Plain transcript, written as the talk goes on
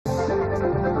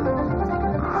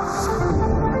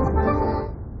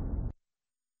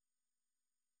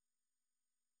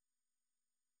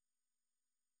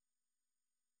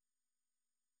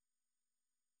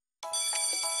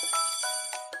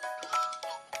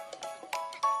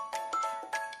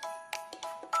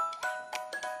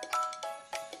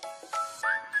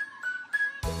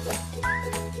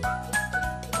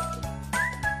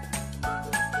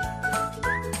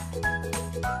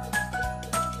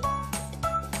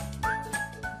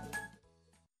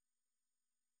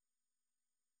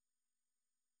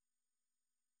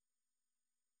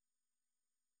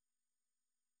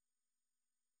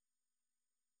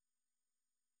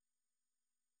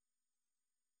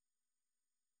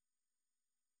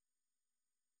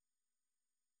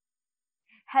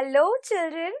Hello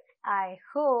children, I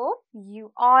hope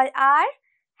you all are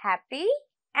happy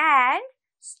and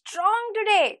strong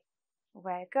today.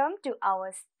 Welcome to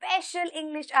our special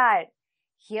English hour.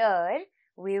 Here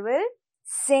we will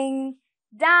sing,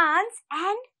 dance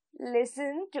and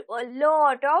listen to a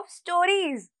lot of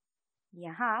stories.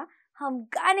 यहाँ हम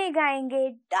गाने गाएंगे,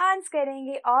 dance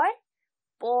करेंगे और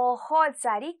बहुत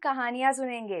सारी कहानियाँ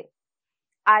सुनेंगे.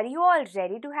 Are you all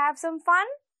ready to have some fun?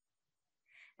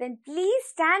 Then please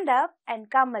stand up and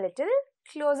come a little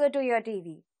closer to your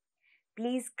TV.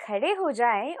 Please खड़े हो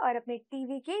जाएं और अपने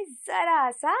टीवी के जरा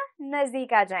सा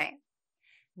नजदीक आ जाएं.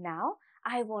 Now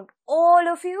I want all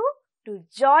of you to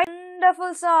join the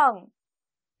wonderful song.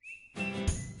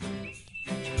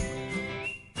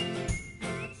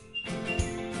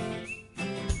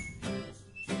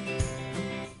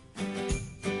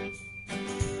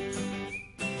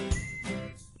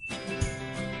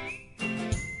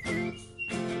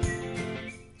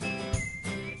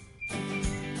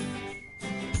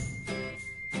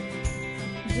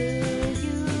 Do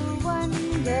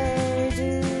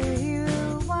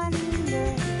you wonder,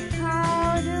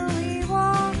 how do we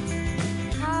walk?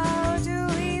 How do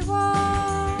we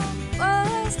walk?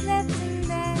 First left and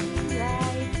then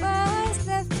right, first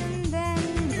left and then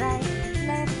right,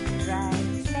 left, right,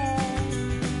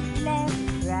 left,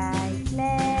 right,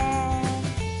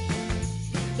 left.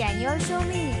 Can you all show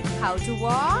me how to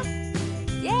walk?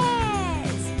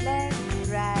 Yes, left,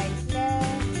 right,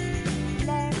 left,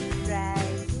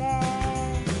 right, left.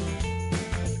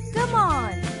 Come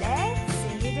on, let's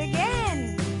sing it again.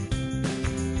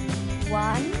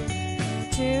 1,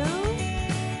 2,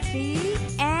 3,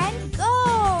 and go.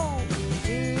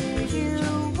 Do you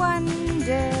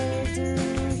wonder,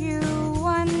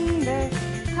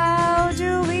 how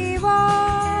do we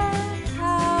walk?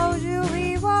 How do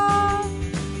we walk?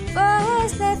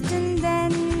 First left and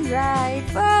then right,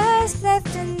 first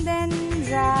left and then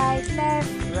right, left,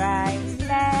 right,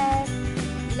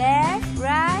 left,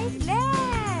 right, left.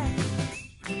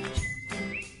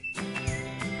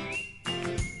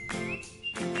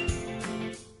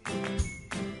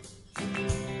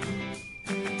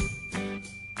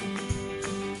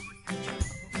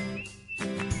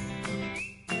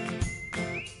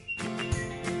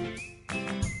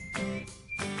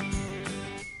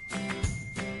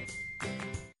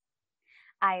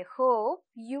 I hope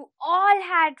you all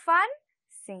had fun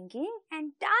singing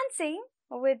and dancing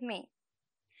with me.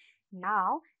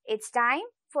 Now it's time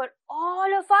for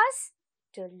all of us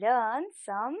to learn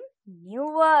some new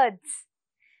words.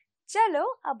 चलो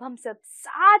अब हम सब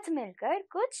साथ मिलकर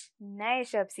कुछ नए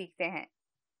शब्द सीखते हैं.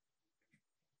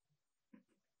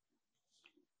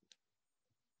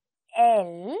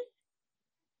 L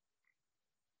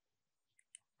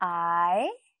I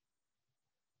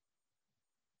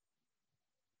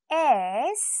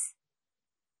S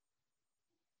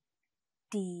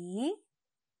D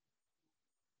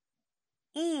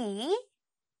E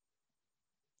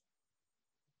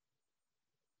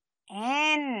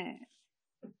N.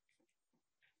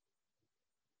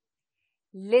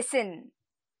 Listen,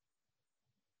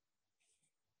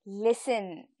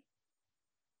 listen,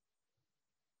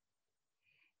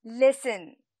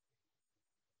 listen.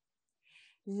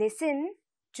 Listen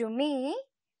to me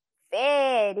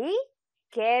very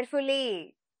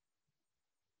carefully.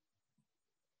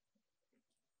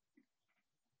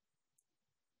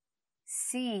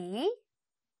 C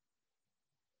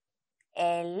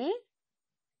L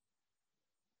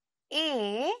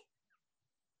A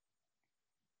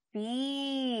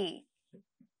P.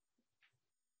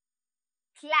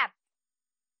 Clap,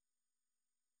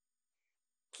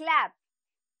 clap,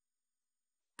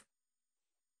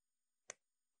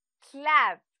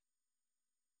 clap.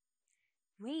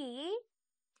 We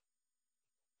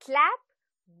clap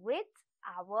with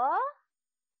our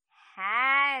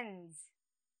hands.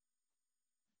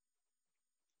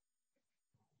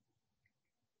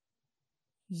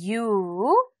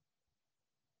 U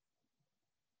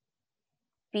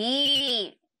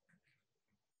P.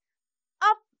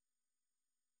 Up,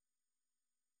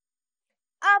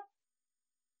 up,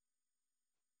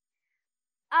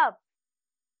 up.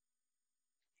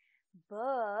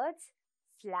 Birds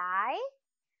fly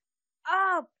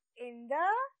up in the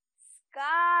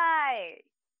sky.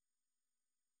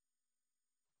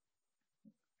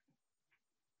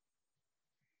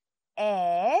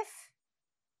 F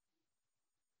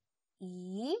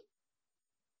E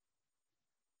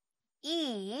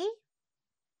E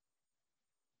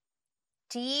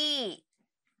T.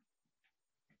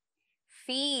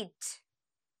 Feet.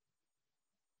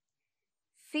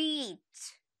 Feet.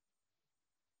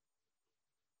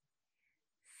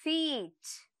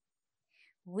 Feet.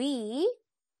 We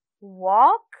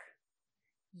walk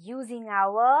using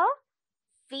our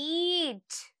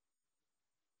feet.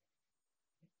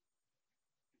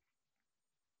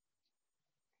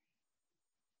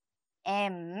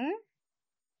 M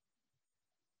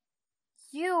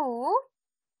U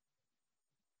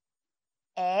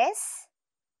S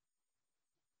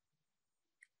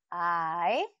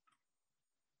I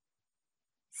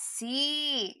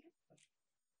C.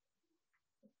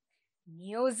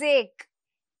 Music.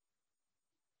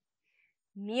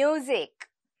 Music.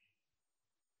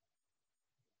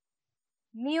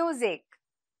 Music.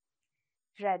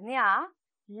 Pradnya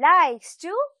likes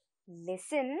to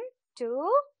listen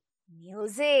to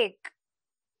music.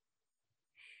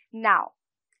 Now,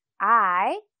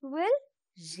 I will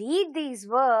read these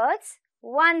words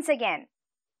once again.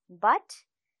 But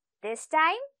this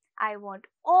time, I want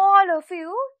all of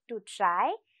you to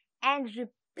try and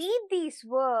repeat these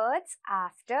words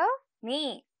after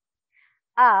me.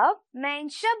 अब मैं इन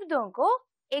शब्दों को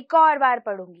एक और बार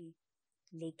पढ़ूंगी,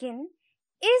 लेकिन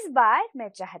इस बार मैं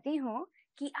चाहती हूँ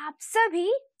कि आप सभी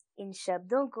इन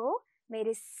शब्दों को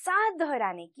मेरे साथ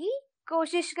दोहराने की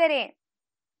कोशिश करें.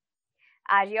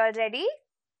 Are you all ready?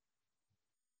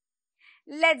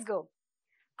 Let's go.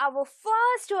 Our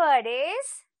first word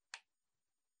is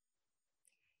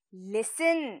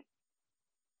listen.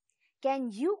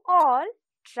 Can you all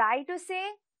try to say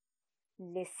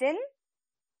listen?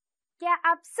 क्या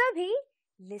आप सभी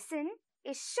listen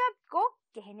इस शब्द को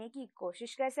कहने की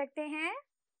कोशिश कर सकते हैं?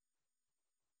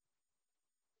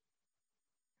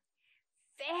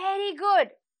 Very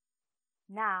good.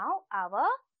 Now our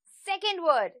second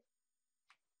word.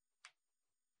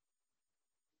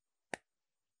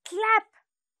 Clap.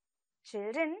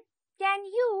 Children, can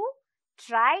you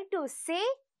try to say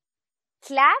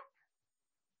clap?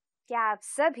 क्या आप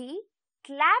सभी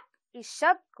clap इस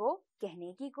शब्द को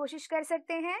कहने की कोशिश कर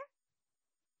सकते हैं?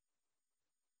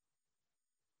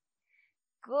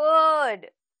 Good.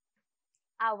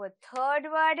 Our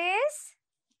third word is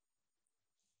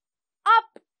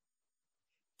up.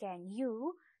 Can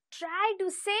you try to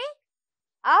say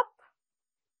up?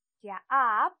 क्या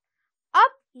आप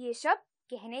up ये शब्द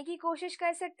कहने की कोशिश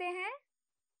कर सकते हैं?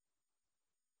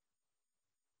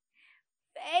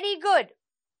 Very good.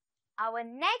 Our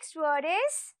next word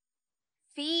is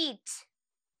feet.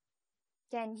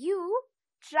 Can you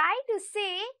try to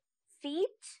say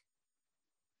feet?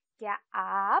 क्या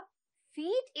आप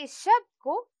feet इस शब्द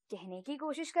को कहने की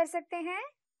कोशिश कर सकते हैं?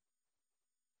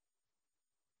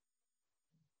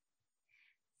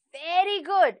 Very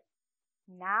good.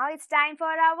 Now it's time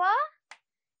for our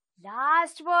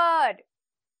last word.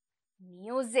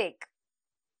 Music.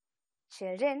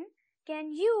 Children,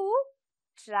 can you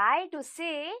try to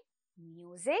say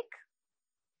music?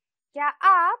 क्या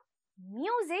आप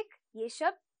music ये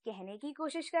शब्द कहने की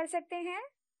कोशिश कर सकते हैं?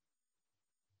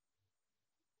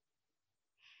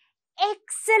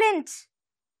 Excellent!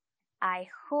 I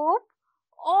hope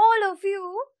all of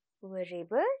you were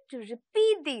able to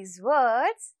repeat these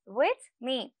words with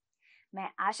me. मैं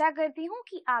आशा करती हूँ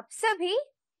कि आप सभी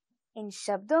इन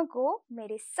शब्दों को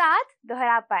मेरे साथ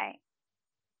दोहरा पाएं.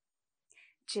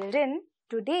 Children,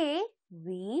 today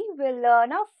we will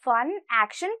learn a fun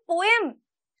action poem.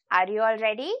 Are you all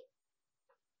ready?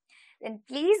 Then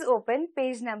please open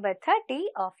page number 30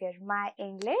 of your My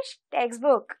English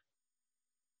textbook.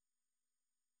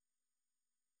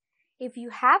 If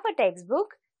you have a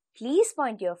textbook, please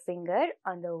point your finger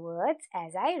on the words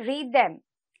as I read them.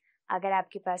 अगर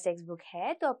आपके पास text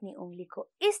है तो अपनी उंगली को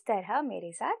इस तरह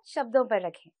मेरे साथ शब्दों पर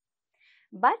रखें.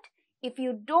 But if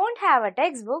you don't have a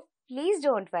textbook, please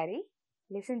don't worry.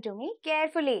 Listen to me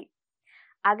carefully.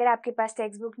 अगर आपके पास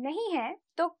टेक्स्ट नहीं है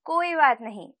तो कोई बात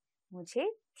नहीं, मुझे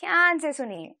ध्यान से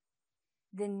सुनिए.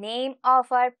 The name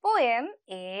of our poem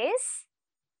is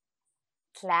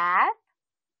Clap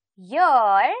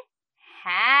Your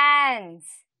Hands.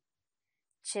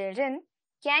 Children,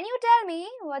 can you tell me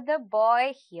what the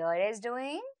boy here is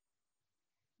doing?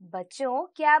 बच्चों,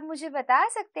 क्या आप मुझे बता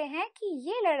सकते हैं कि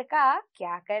ये लड़का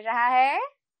क्या कर रहा है?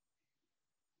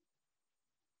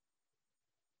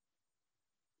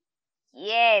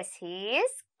 Yes, he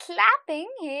is clapping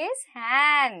his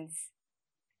hands.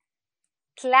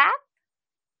 Clap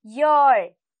your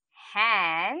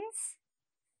hands.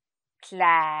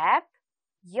 Clap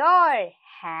your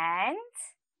hands.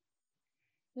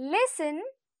 listen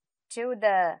to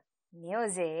the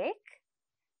music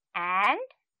and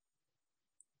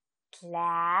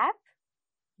clap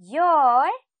your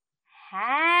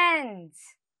hands.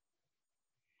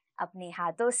 अपने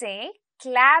हाथों से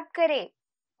क्लैप करें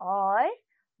और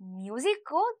म्यूजिक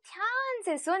को ध्यान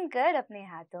से सुनकर अपने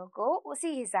हाथों को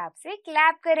उसी हिसाब से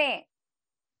क्लैप करें.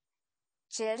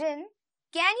 Children,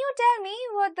 can you tell me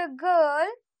what the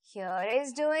girl here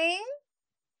is doing?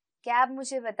 क्या आप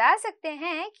मुझे बता सकते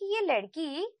हैं कि ये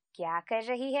लड़की क्या कर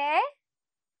रही है?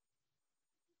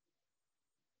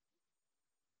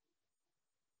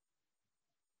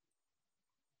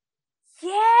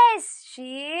 Yes, she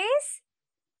is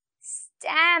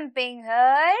stamping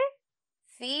her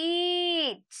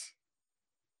feet.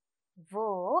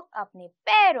 वो अपने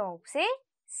पैरों से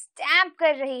स्टैम्प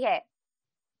कर रही है.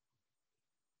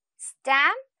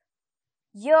 Stamp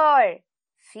your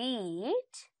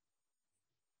feet.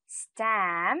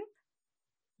 Stamp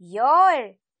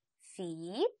your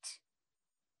feet.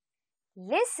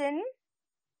 Listen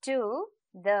to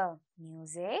the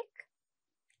music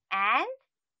and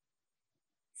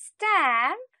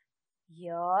stamp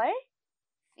your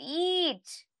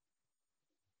feet.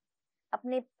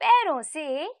 अपने पैरों से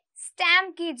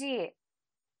स्टैम्प कीजिए.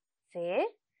 फिर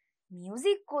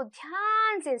म्यूजिक को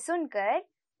ध्यान से सुनकर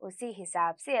उसी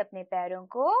हिसाब से अपने पैरों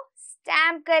को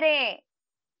स्टैम्प करें.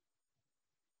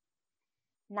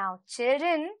 Now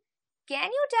children,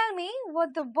 can you tell me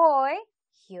what the boy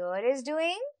here is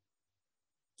doing?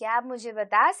 क्या आप मुझे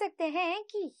बता सकते हैं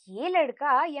कि ये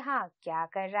लड़का यहाँ क्या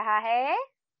कर रहा है?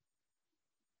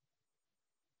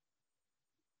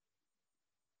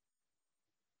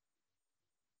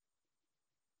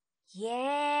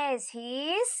 Yes,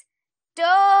 he's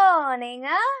turning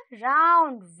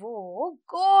around. वो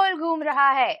गोल घूम रहा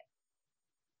है.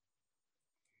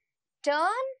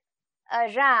 Turn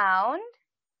around.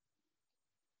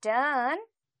 Turn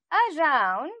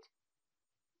around.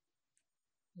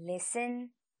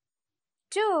 Listen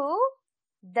to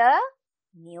the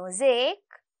music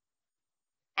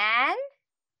and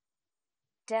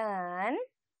turn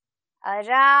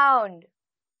around.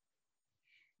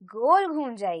 गोल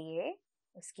घूम जाइए.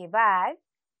 उसके बाद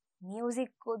म्यूजिक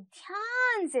को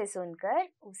ध्यान से सुनकर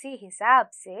उसी हिसाब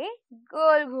से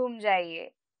गोल घूम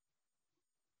जाइए.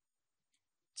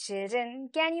 Children,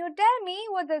 can you tell me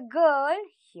what the girl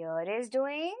here is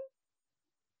doing?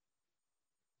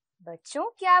 बच्चों,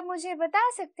 क्या आप मुझे बता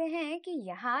सकते हैं कि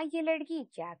यहाँ ये लड़की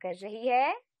क्या कर रही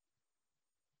है?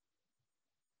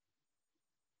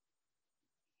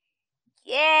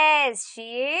 Yes,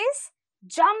 she is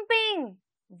jumping.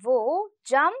 वो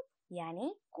jump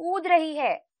यानी कूद रही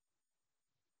है.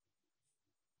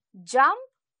 Jump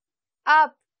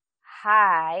up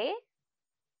high.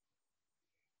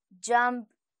 Jump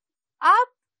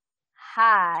up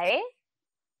high.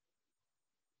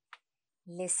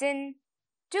 Listen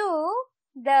to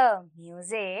the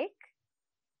music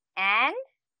and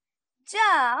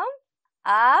jump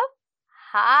up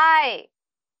high.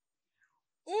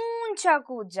 ऊंचा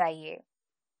कूद जाइए.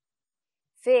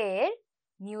 फिर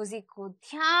म्यूजिक को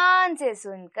ध्यान से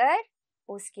सुनकर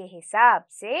उसके हिसाब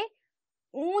से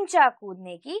ऊंचा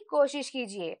कूदने की कोशिश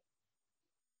कीजिए.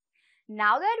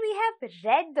 Now that we have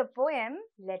read the poem,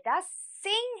 let us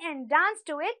sing and dance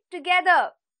to it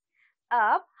together.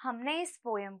 अब हमने इस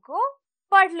पोएम को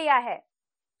पढ़ लिया है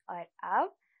और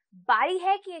अब बारी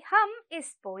है कि हम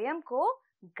इस पोएम को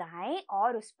गाएं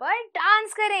और उस पर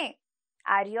डांस करें.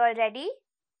 Are you all ready?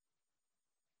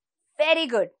 Very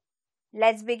good.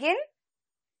 Let's begin.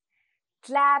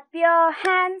 Clap your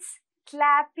hands,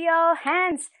 clap your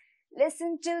hands.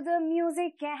 Listen to the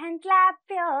music and clap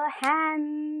your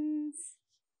hands.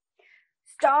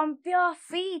 Stomp your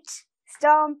feet,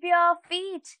 stomp your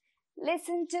feet.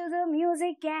 Listen to the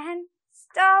music and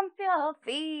stomp your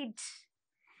feet.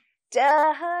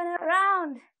 Turn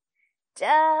around,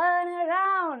 turn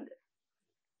around.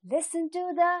 Listen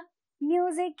to the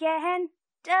music and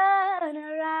turn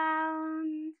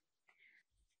around.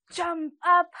 Jump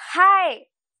up high,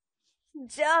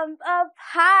 jump up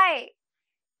high.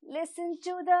 Listen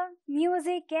to the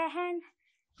music and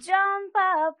jump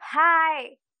up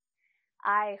high.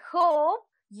 I hope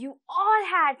you all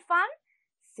had fun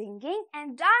singing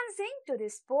and dancing to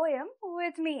this poem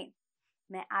with me.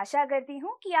 मैं आशा करती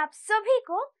हूँ कि आप सभी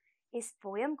को इस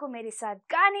poem को मेरे साथ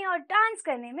गाने और डांस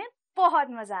करने में बहुत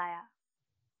मजा आया.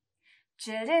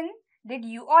 Children, did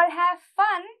you all have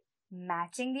fun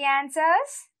matching the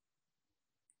answers?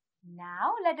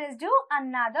 Now let us do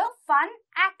another fun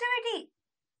activity.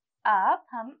 अब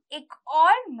हम एक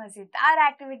और मजेदार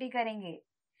एक्टिविटी करेंगे.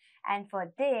 And for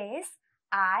this,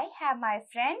 I have my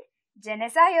friend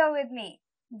Janessa here with me.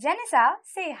 Janisa,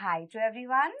 say hi to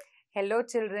everyone. Hello,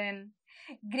 children.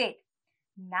 Great.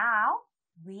 Now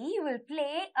we will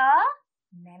play a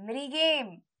memory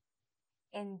game.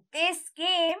 In this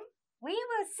game, we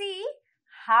will see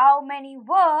how many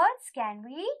words can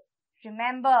we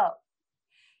remember.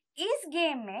 इस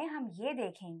game में हम ये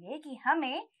देखेंगे कि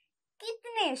हमें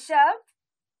कितने शब्द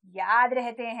याद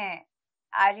रहते हैं.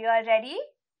 Are you all ready?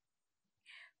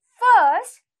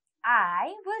 First,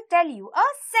 I will tell you a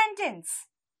sentence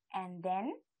and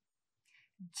then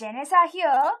Janessa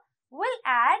here will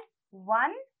add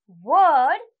one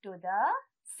word to the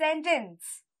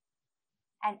sentence.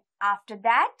 And after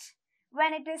that,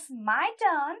 when it is my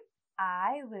turn,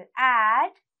 I will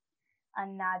add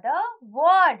another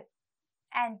word.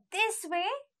 And this way,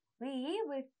 we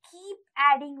will keep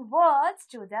adding words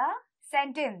to the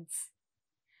sentence.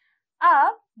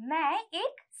 अब मैं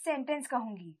एक sentence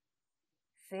कहूंगी.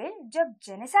 फिर जब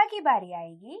जेनेसा की बारी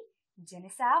आएगी,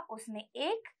 जेनेसा उसमें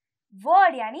एक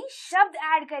वर्ड यानी शब्द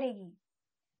ऐड करेगी.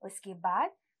 उसके बाद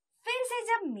फिर से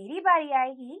जब मेरी बारी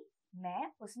आएगी,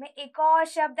 मैं उसमें एक और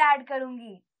शब्द ऐड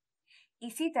करूंगी.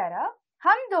 इसी तरह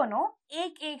हम दोनों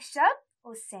एक एक शब्द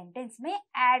उस सेंटेंस में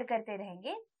ऐड करते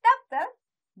रहेंगे तब तक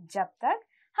जब तक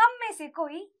हम में से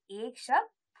कोई एक शब्द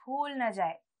भूल न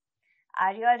जाए.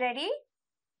 Are you all ready?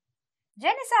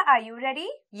 Janessa, are you ready?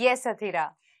 Yes,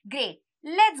 Athira. Great.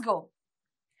 Let's go.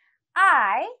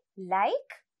 I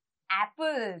like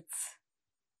apples.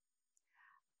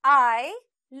 I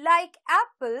like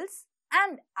apples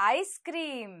and ice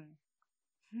cream.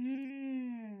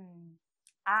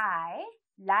 I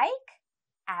like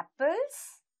apples,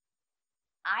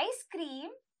 ice cream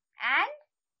and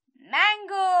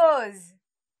mangoes.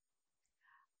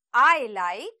 I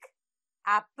like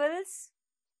apples,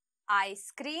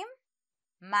 ice cream,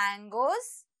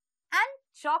 mangoes and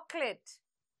chocolate.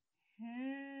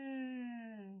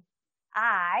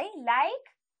 I like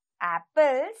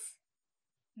apples,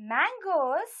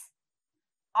 mangoes,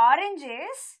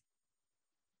 oranges.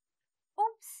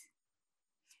 Oops.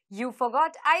 You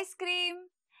forgot ice cream.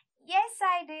 Yes,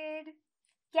 I did.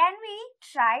 Can we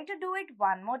try to do it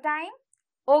one more time?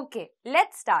 Okay,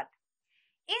 let's start.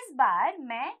 इस बार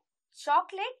मैं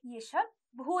chocolate ये शब्द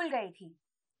भूल गई थी,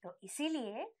 तो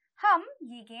इसीलिए हम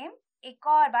ये गेम एक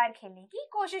और बार खेलने की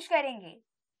कोशिश करेंगे.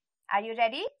 Are you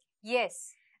ready?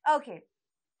 Yes. Okay.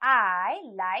 I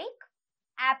like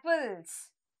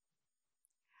apples.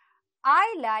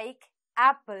 I like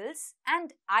apples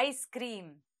and ice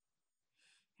cream.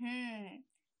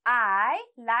 I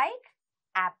like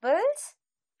apples,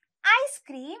 ice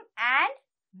cream and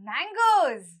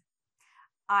mangoes.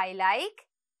 I like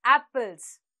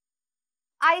apples,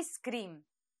 ice cream,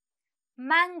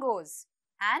 mangoes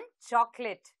and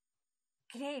chocolate.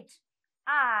 Great.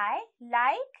 I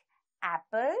like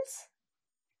apples,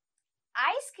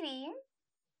 ice cream,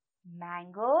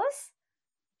 mangoes,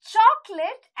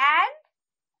 chocolate and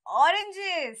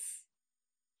oranges.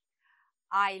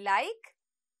 I like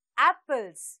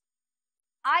apples,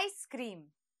 ice cream,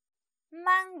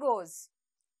 mangoes,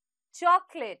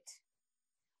 chocolate,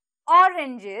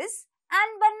 oranges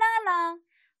and banana.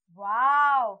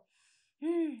 Wow.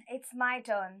 It's my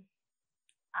turn.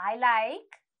 I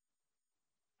like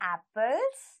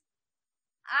apples,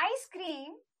 ice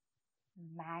cream,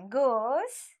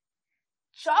 mangoes,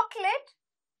 chocolate,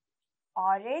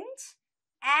 orange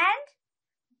and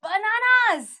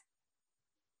bananas.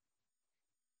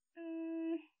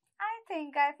 I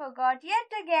think I forgot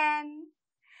yet again.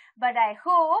 But I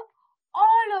hope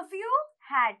all of you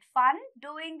had fun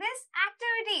doing this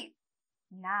activity.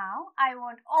 Now I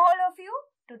want all of you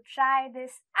to try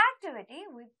this activity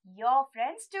with your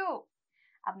friends too.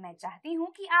 अब मैं चाहती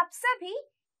हूँ कि आप सभी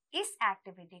इस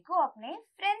activity को अपने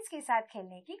फ्रेंड्स के साथ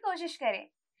खेलने की कोशिश करें.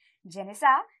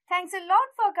 Janessa, thanks a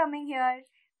lot for coming here.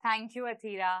 Thank you,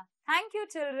 Athira. Thank you,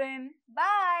 children.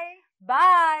 Bye.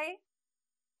 Bye.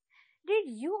 Did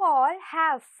you all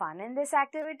have fun in this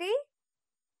activity?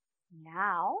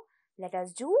 Now, let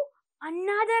us do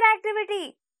another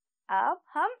activity. अब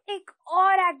हम एक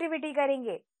और activity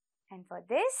करेंगे. And for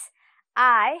this,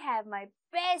 I have my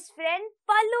best friend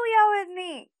Ballu here with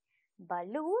me.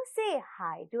 Ballu, say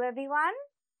hi to everyone.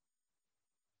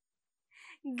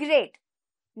 Great.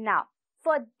 Now,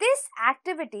 for this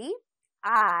activity,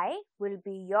 I will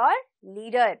be your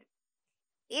leader.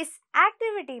 इस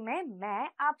activity में मैं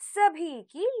आप सभी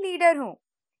की लीडर हूँ.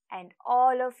 And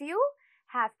all of you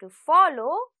have to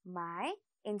follow my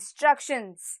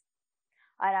instructions.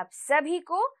 और आप सभी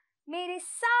को मेरे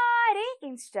सारे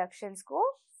instructions को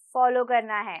follow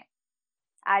करना है.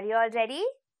 Are you all ready?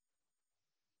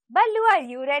 Ballu, are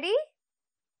you ready?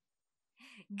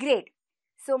 Great.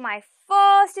 So my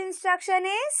first instruction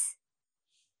is,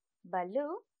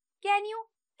 Ballu, can you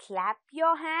clap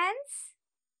your hands?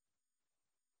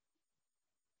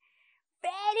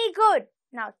 Very good.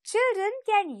 Now children,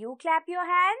 can you clap your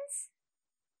hands?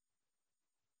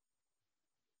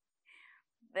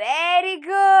 Very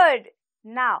good.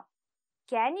 Now,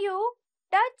 can you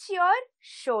touch your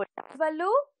shoulders,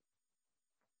 Ballu?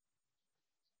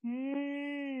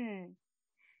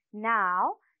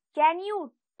 Now, can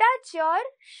you touch your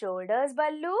shoulders,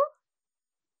 Ballu?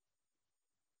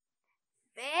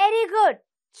 Very good.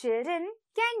 Children,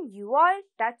 can you all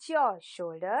touch your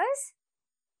shoulders?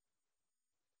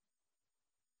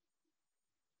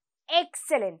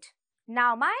 Excellent.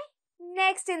 Now my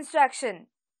next instruction.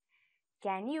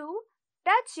 Can you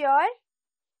touch your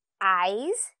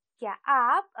eyes? क्या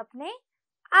आप अपने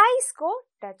eyes को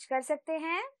touch कर सकते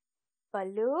हैं?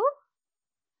 Ballu?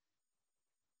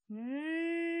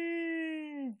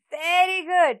 Very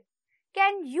good.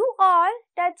 Can you all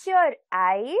touch your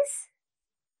eyes?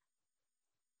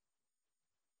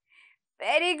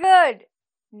 Very good.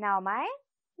 Now my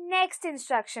next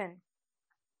instruction.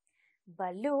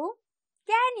 Ballu,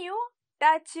 can you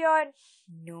touch your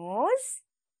nose?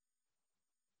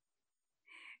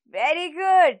 Very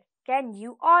good. Can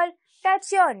you all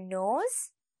touch your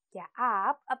nose? क्या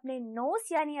आप अपने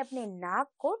nose यानी अपने नाक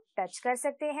को touch कर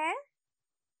सकते हैं?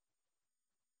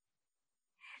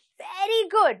 Very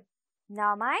good.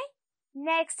 Now my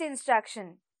next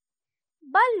instruction.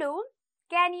 Ballu,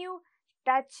 can you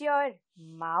touch your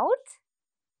mouth?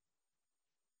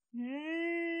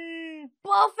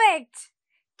 Perfect.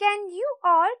 Can you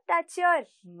all touch your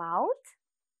mouth?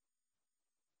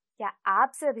 क्या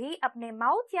आप सभी अपने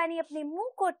माउथ यानी अपने मुंह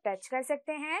को टच कर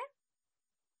सकते हैं?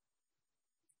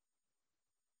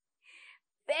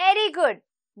 Very good.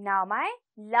 Now my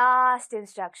last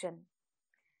instruction.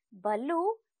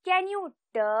 Ballu, can you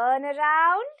turn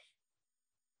around?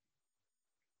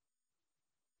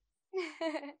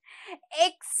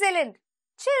 Excellent.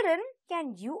 Children,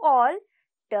 can you all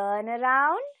turn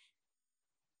around?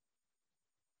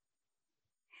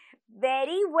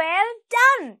 Very well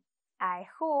done. I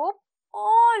hope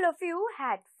all of you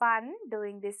had fun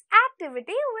doing this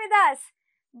activity with us.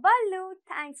 Ballu,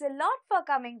 thanks a lot for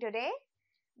coming today.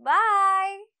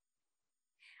 Bye.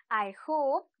 I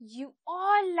hope you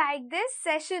all like this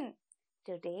session.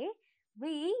 Today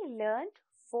we learned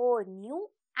 4 new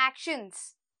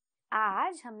actions.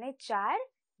 आज हमने 4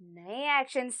 नए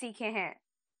actions सीखे हैं.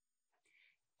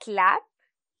 Clap,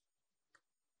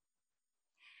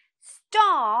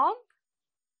 stomp,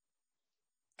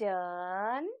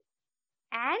 turn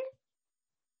and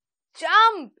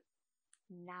jump.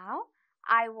 Now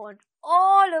I want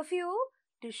all of you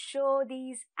to show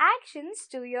these actions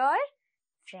to your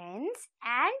friends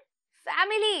and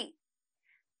family.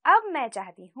 अब मैं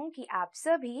चाहती हूँ कि आप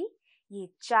सभी ये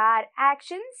 4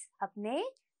 actions अपने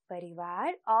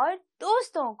परिवार और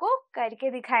दोस्तों को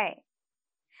करके दिखाएं.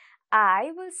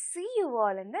 I will see you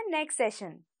all in the next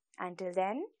session. Until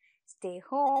then, stay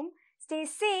home, stay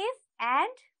safe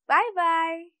and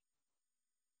bye-bye.